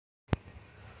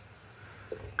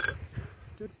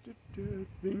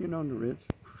Just binging on the rinse.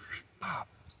 Pop.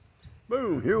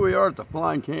 Boom, here we are at the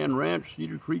Flying Can Ranch,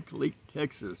 Cedar Creek Lake,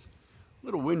 Texas. A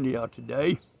little windy out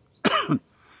today. I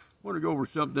want to go over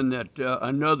something that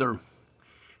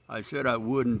I said I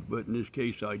wouldn't, but in this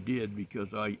case I did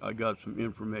because I got some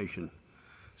information.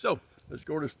 So let's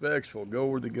go to specs. We'll go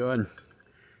over the gun,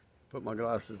 put my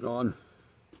glasses on.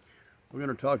 We're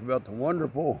going to talk about the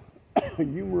wonderful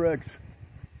Umarex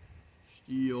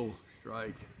steel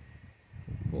strike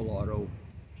full auto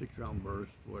 6-round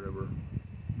burst, whatever,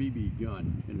 BB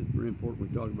gun. And it's very important we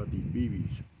talk about these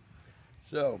BBs.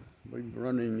 So we're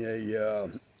running a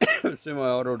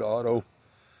semi-auto to auto.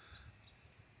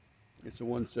 It's a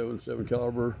 177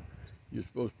 caliber. You're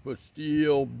supposed to put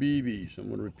steel BBs. I'm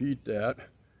going to repeat that.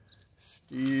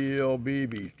 Steel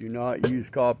BBs. Do not use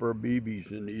copper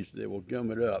BBs in these. They will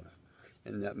gum it up.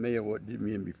 And that may have what did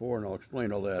me in before, and I'll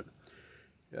explain all that.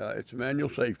 It's a manual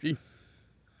safety.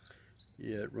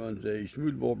 It runs a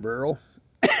smooth bore barrel.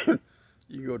 You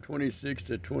can go 26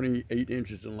 to 28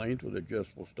 inches in length with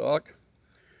adjustable stock.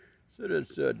 So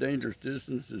its dangerous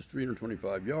distance is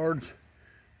 325 yards.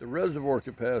 The reservoir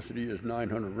capacity is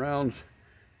 900 rounds.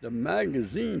 The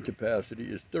magazine capacity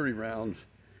is 30 rounds.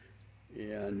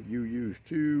 And you use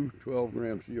two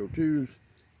 12-gram CO2s,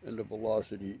 and the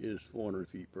velocity is 400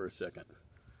 feet per second.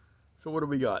 So what do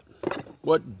we got?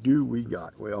 What do we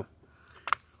got? Well,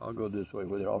 I'll go this way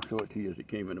with it. I'll show it to you as it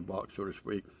came in a box, so to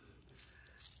speak.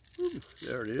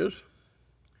 There it is.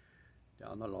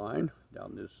 Down the line,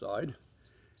 down this side.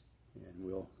 And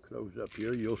we'll close up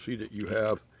here. You'll see that you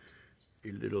have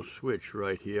a little switch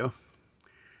right here.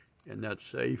 And that's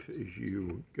safe as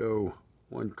you go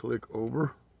one click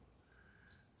over.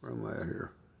 Where am I at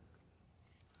here?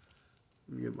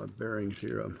 Let me get my bearings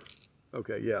here.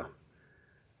 Okay, yeah.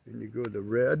 And you go to the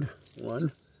red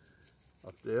one.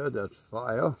 Up there, that's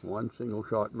fire, one single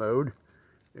shot mode.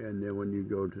 And then when you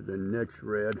go to the next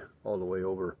red, all the way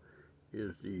over,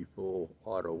 is the full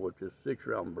auto, which is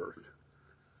 6-round burst.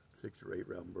 6 or 8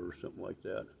 round burst, something like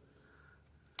that.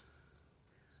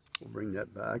 We'll bring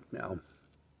that back now.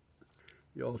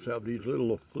 You also have these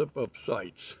little flip-up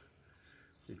sights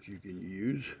that you can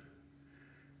use.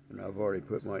 And I've already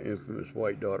put my infamous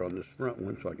white dot on this front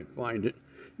one so I can find it.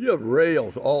 You have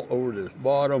rails all over this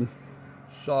bottom,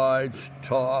 sides,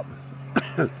 top.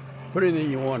 Put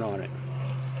anything you want on it.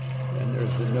 And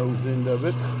there's the nose end of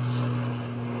it. You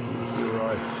see where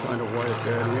I kind of wired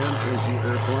that in. There's the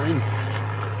airplane.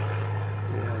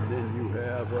 And then you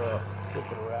have, flip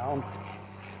it around.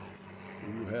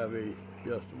 And you have a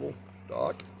adjustable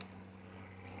stock,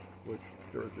 which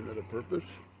serves another purpose.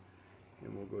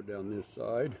 And we'll go down this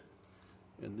side.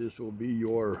 And this will be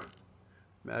your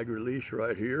mag release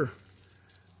right here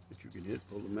that you can hit,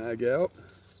 pull the mag out.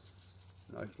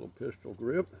 Nice little pistol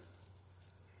grip.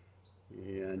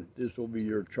 And this will be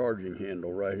your charging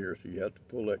handle right here. So you have to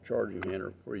pull that charging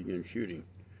handle before you get shooting.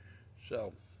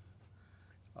 So,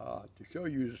 to show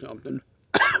you something,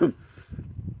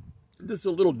 this is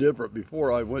a little different.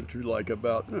 Before I went through like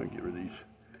about, get rid of these,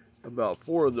 about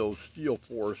 4 of those steel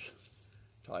force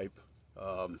type.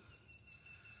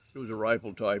 It was a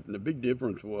rifle type, and the big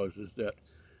difference is that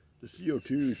the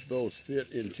CO2s both fit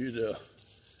into the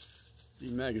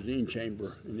magazine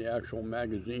chamber, and the actual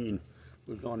magazine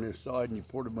was on this side, and you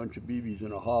poured a bunch of BBs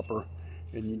in a hopper,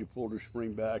 and you pulled the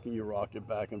spring back, and you rocked it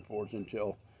back and forth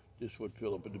until this would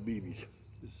fill up with the BBs.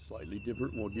 This is slightly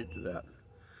different, and we'll get to that.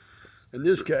 In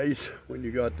this case, when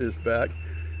you got this back,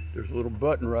 there's a little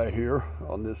button right here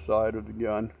on this side of the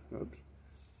gun. Oops.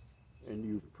 And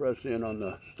you press in on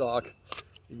the stock,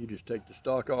 and you just take the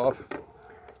stock off.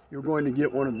 You're going to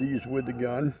get one of these with the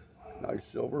gun. Nice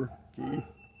silver key.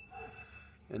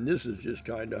 And this is just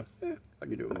kind of, I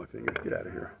can do it with my fingers. Get out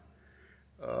of here.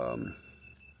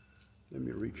 Let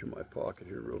me reach in my pocket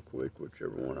here real quick,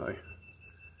 whichever one I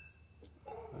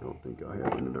don't think I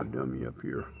have another dummy up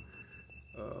here.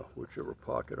 Whichever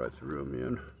pocket I threw them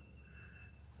in.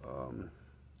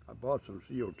 I bought some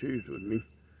CO2s with me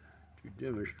to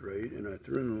demonstrate, and I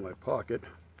threw them in my pocket.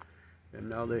 And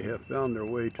now they have found their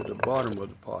way to the bottom of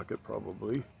the pocket,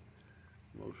 probably,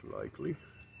 most likely.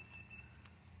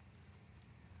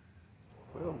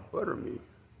 Well, butter me.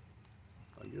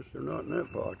 I guess they're not in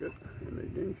that pocket, and they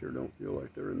dang sure don't feel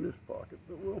like they're in this pocket,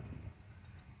 but we'll.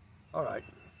 All right.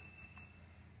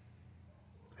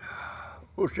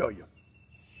 We'll show you.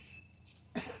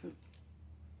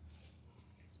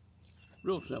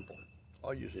 Real simple.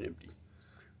 I'll use it empty.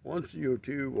 One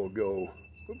CO2 will go,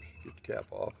 oops, get the cap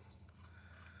off.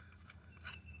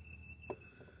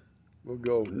 We'll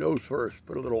go nose first,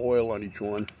 put a little oil on each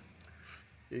one.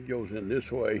 It goes in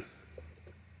this way.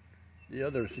 the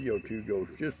other CO2 goes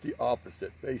just the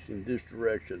opposite, facing this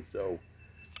direction. So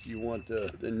you want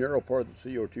the narrow part of the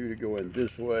CO2 to go in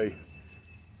this way,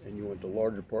 and you want the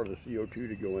larger part of the CO2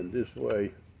 to go in this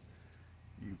way.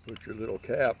 You put your little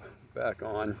cap back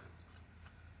on,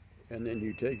 and then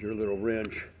you take your little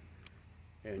wrench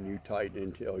and you tighten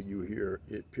until you hear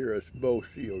it pierce both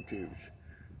CO2s.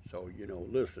 So, you know,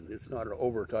 listen, it's not an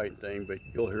over tight thing, but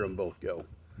you'll hear them both go.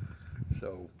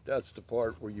 So that's the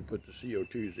part where you put the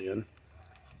CO2s in.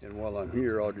 And while I'm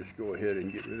here, I'll just go ahead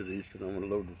and get rid of these because I'm going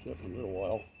to load this up in a little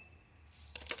while.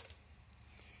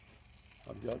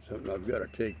 I've got something I've got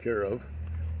to take care of,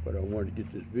 but I wanted to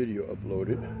get this video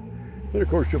uploaded. And of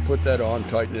course you'll put that on,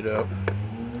 tighten it up,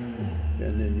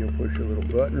 and then you'll push a little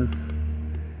button,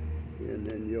 and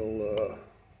then you'll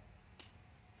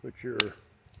put your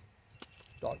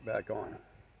stock back on.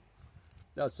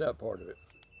 That's that part of it.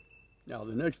 Now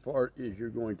the next part is you're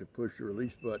going to push your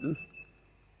release button.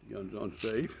 The gun's on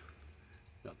safe.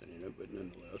 Nothing in it, but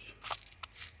nonetheless.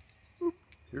 Oop,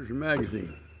 here's your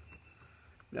magazine.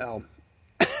 Now,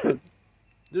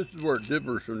 this is where it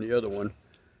differs from the other one.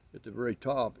 At the very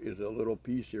top is a little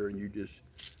piece here, and you just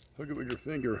hook it with your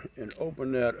finger and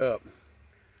open that up.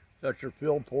 That's your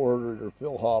fill port or your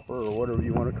fill hopper or whatever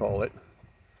you want to call it.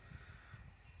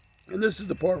 And this is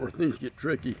the part where things get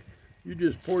tricky. You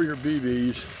just pour your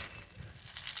BBs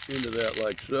into that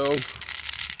like so.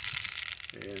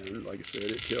 And like I said,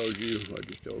 it tells you, I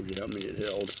just told you how many it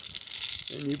held.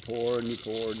 And you pour and you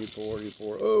pour and you pour and you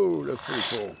pour. Oh, that's pretty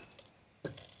cool.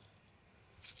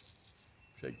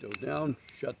 Shake those down,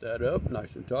 shut that up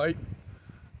nice and tight.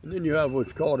 And then you have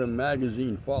what's called a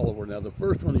magazine follower. Now the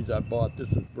first one of these I bought, this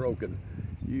is broken.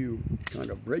 You kind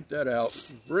of break that out,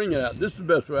 bring it out. This is the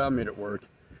best way I made it work,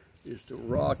 is to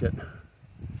rock it.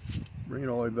 Bring it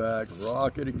all the way back,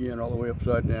 rock it again all the way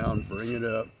upside down, bring it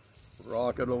up,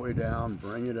 rock it all the way down,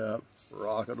 bring it up,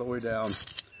 rock it all the way down,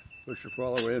 push your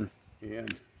follower in,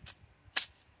 and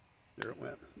there it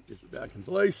went. It's back in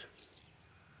place.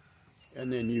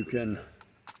 And then you can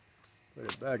put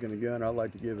it back in the gun. I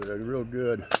like to give it a real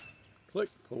good click,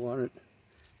 pull on it,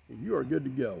 and you are good to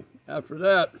go. After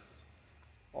that,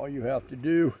 all you have to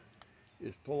do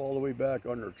is pull all the way back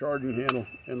on your charging handle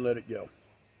and let it go.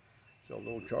 So the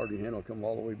little charging handle will come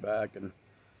all the way back, and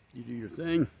you do your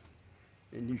thing,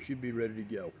 and you should be ready to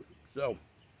go. So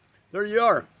there you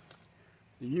are,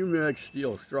 the Umarex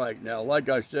Steel Strike. Now, like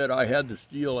I said, I had the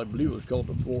steel, I believe it was called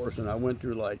the Force, and I went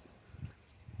through like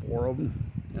 4 of them,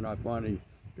 and I finally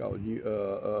got with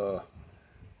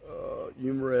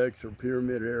Umarex or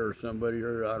Pyramid Air or somebody,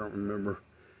 or I don't remember,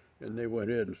 and they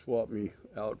went ahead and swapped me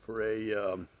out for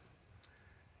a,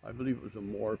 I believe it was a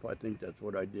Morph. I think that's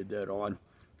what I did that on,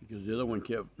 because the other one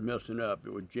kept messing up.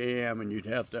 It would jam, and you'd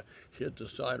have to hit the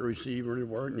side of the receiver, and it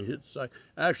worked, and you hit the side.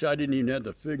 Actually, I didn't even have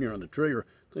the finger on the trigger.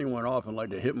 The thing went off and like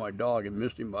to hit my dog and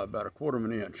missed him by about 1/4 of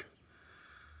an inch.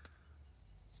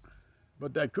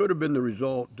 But that could have been the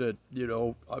result that, you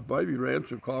know, I maybe ran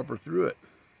some copper through it.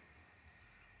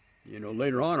 You know,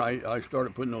 later on, I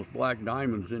started putting those black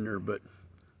diamonds in there, but,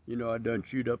 you know, I done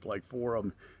chewed up like 4 of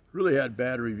them. Really had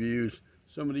bad reviews.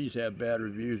 Some of these have bad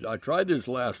reviews. I tried this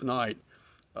last night.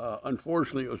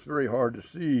 Unfortunately, it was very hard to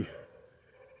see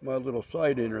my little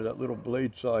sight in there, that little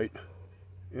blade sight.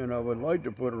 And I would like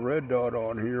to put a red dot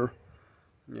on here.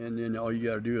 And then all you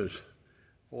got to do is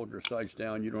fold your sights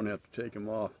down. You don't have to take them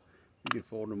off. You can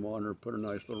fold them on or put a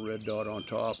nice little red dot on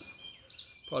top.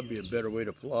 Probably a better way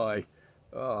to fly.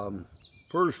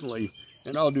 Personally,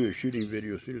 and I'll do a shooting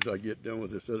video as soon as I get done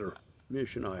with this other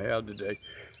mission I have today.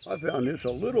 I found this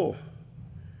a little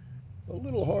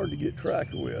hard to get track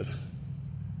with.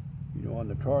 You know, on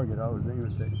the target, I was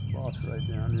aiming to take a box right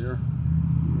down here.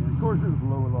 And of course, it was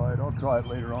low light. I'll try it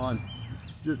later on,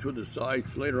 just with the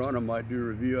sights. Later on, I might do a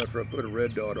review after I put a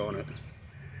red dot on it.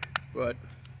 But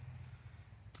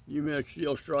Umarex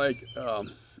Steel Strike,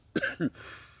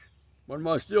 when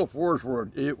my Steel Force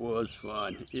worked, it was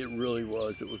fun. It really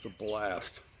was. It was a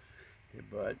blast.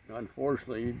 But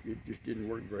unfortunately, it just didn't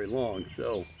work very long.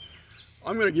 So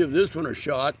I'm going to give this one a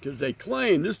shot, because they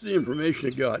claim, this is the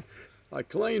information I got, I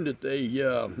claim that they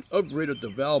upgraded the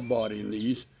valve body in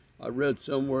these. I read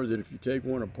somewhere that if you take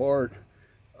one apart,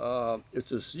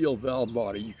 it's a sealed valve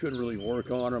body. You couldn't really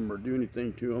work on them or do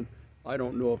anything to them. I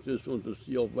don't know if this one's a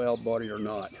sealed valve body or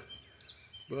not.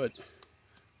 But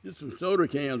get some soda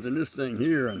cans in this thing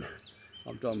here, and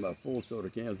I'm talking about full soda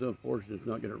cans. Unfortunately, it's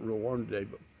not getting real warm today,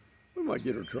 but we might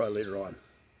get a try later on.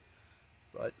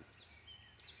 But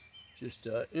just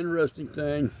an interesting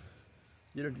thing.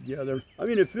 Get it together. I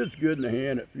mean, it fits good in the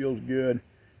hand. It feels good.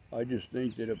 I just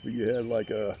think that if you had like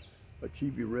a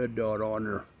cheapy red dot on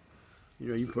there, You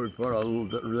know, you put a little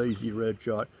lazy red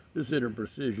shot. This isn't a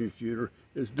precision shooter.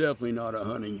 It's definitely not a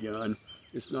hunting gun.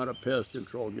 It's not a pest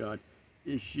control gun.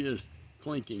 It's just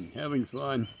plinking, having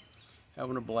fun,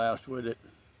 having a blast with it.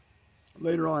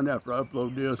 Later on, after I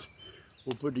upload this,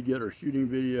 we'll put together a shooting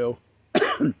video.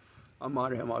 I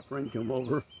might have my friend come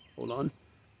over, hold on,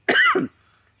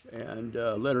 and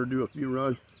let her do a few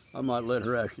runs. I might let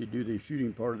her actually do the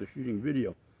shooting part of the shooting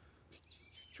video.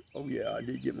 Oh yeah, I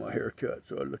did get my hair cut,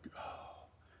 so I look at,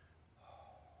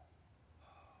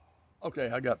 okay,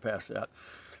 I got past that.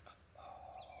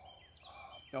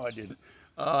 No, I didn't.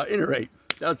 Any rate,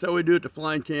 that's how we do it at the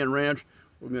Flying Can Ranch.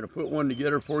 We're gonna put one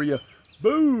together for you.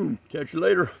 Boom, catch you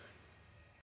later.